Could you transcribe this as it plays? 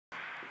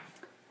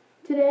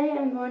Today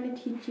I'm going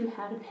to teach you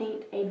how to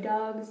paint a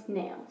dog's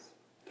nails.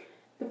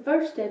 The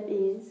first step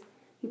is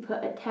you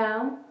put a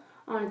towel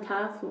on a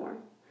tile floor.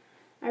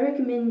 I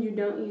recommend you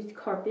don't use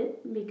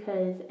carpet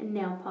because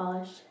nail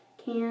polish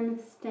can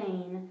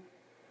stain.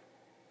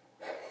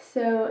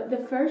 So the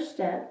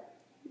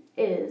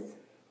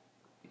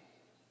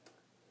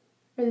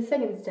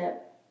second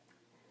step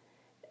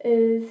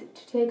is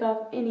to take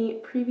off any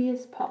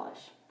previous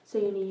polish. So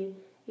you need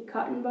a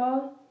cotton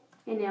ball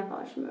and nail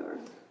polish remover.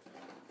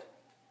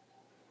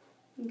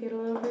 Get a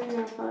little bit of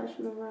nail polish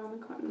remover on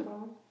the cotton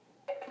ball.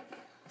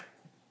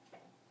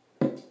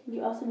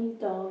 You also need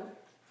dog.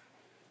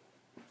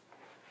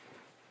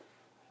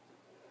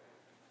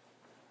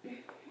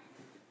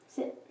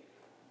 Sit.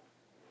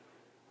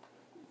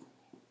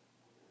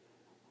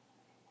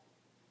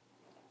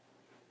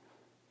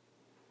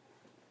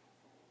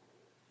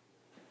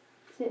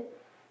 Sit.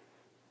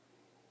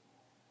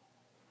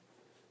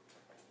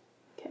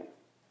 Okay.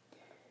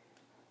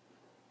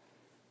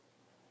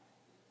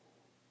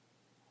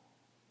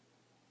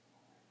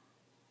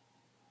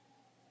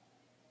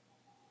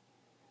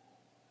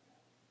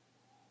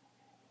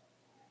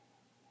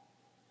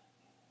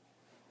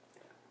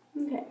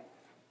 Okay.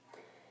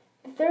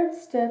 The third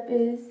step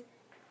is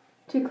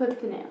to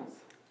clip the nails.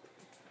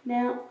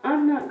 Now,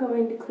 I'm not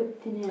going to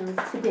clip the nails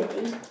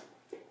today.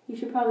 You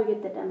should probably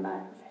get that done by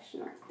a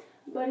professional.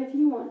 But if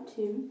you want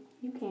to,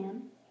 you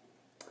can.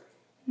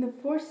 And the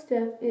fourth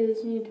step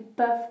is you need to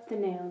buff the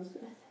nails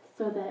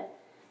so that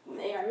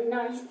they are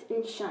nice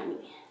and shiny.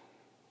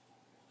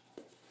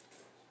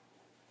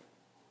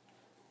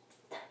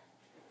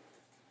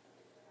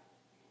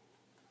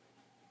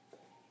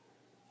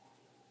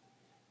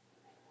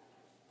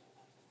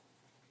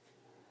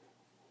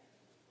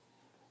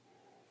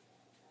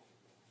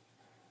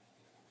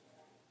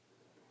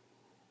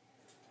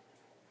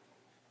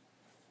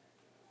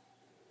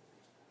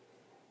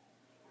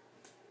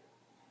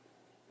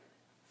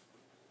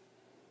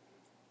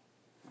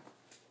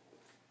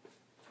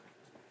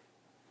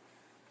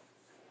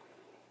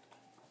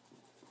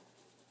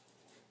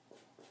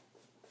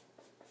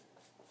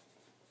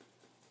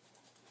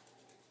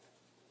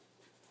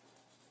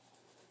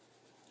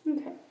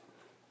 Okay.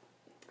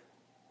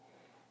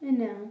 And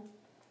now,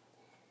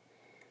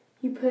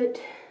 you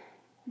put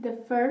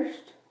the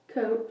first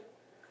coat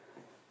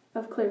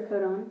of clear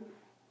coat on.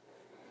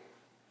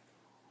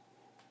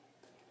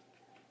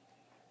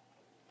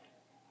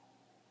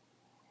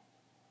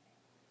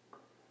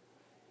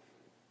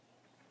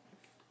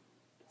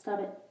 Stop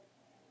it.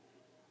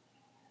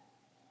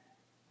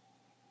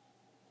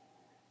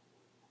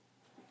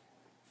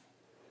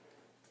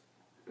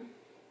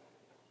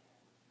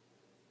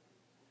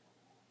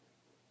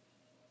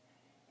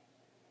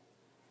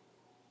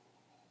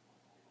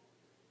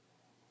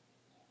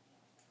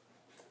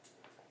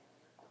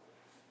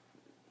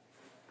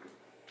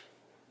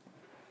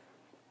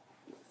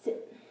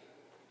 Sit.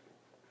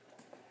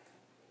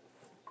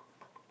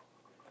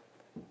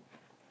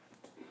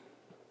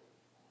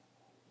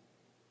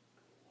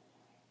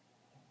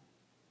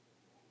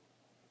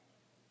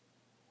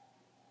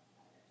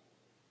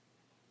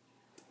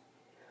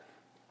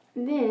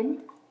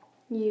 Then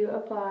you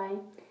apply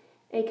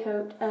a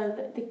coat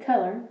of the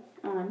color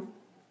on.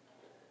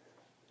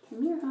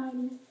 Come here,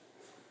 Heidi.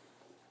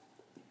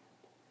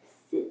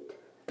 Sit.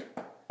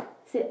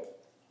 Sit.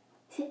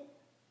 Sit.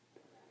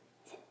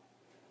 Sit.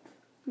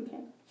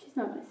 Okay, she's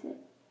not going to sit.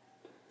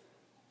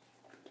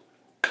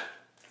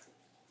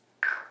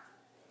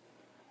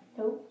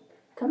 Nope.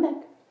 Come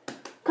back.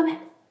 Come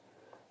back.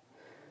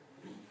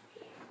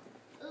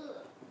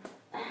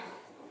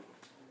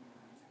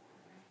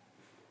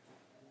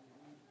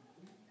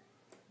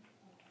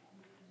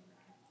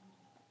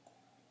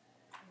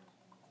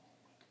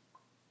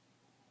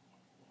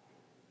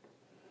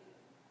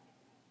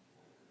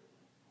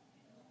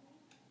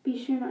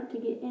 Be sure not to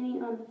get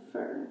any on the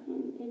fur,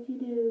 and if you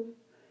do,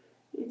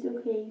 it's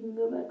okay, you can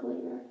go back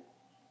later.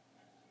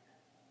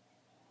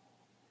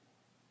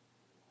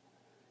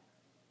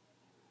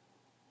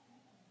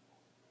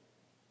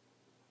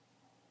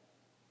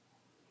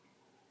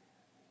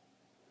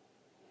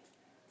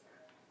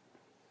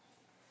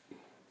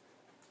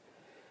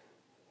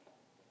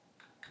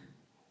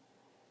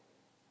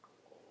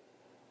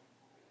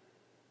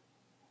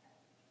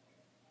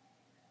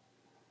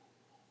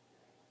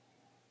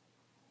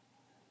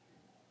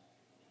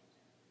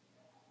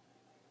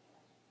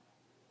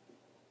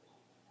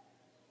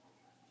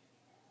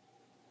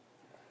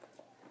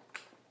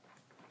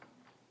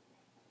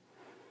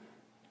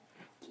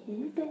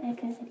 Get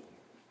back, Eddie.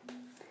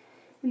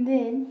 And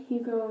then you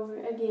go over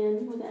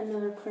again with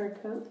another clear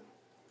coat.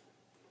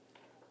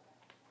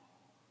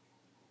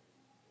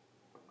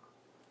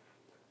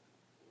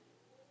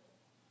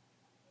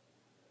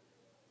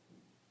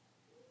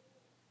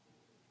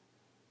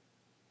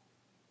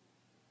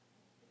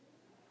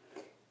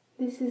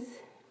 This is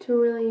to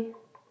really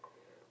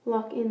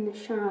lock in the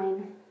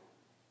shine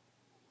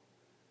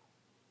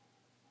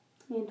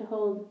and to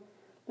hold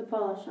the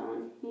polish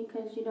on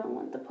because you don't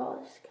want the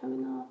polish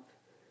coming off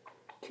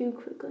too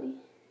quickly.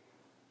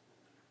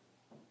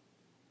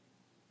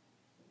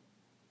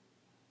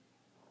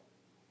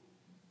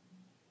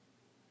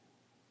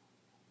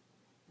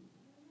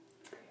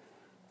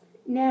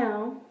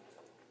 Now,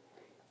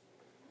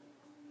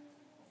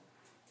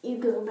 you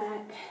go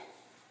back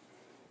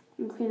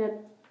and clean up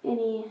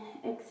any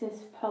excess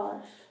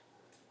polish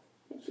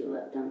that you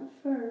left on the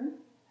fur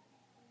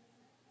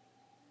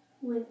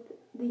with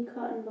the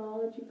cotton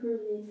ball that you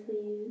previously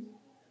used.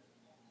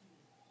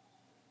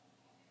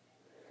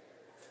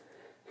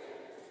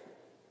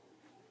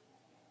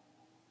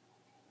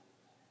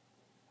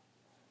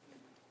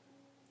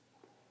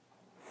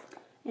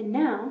 And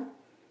now,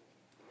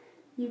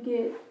 you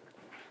get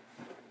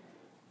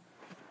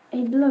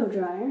a blow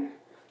dryer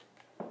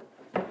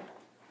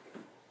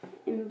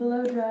and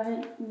blow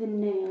dry the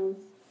nails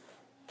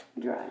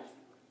dry.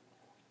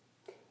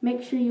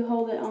 Make sure you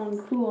hold it on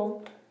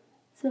cool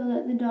so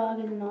that the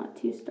dog is not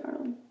too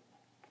startled.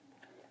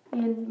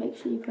 And make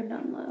sure you put it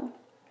on low.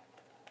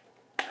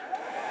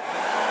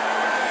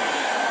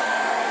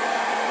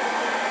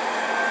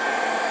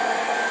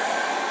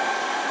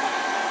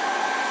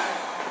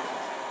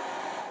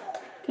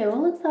 Okay,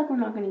 well, it looks like we're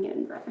not going to get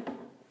it dry.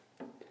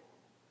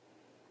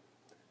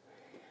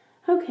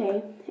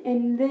 Okay,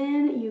 and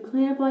then you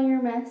clean up all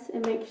your mess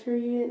and make sure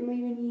you didn't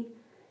leave any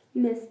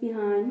mess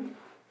behind.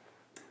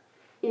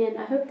 And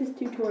I hope this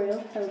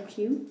tutorial helped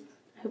you.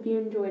 I hope you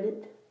enjoyed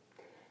it.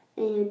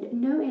 And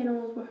no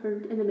animals were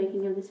hurt in the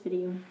making of this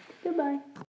video. Goodbye.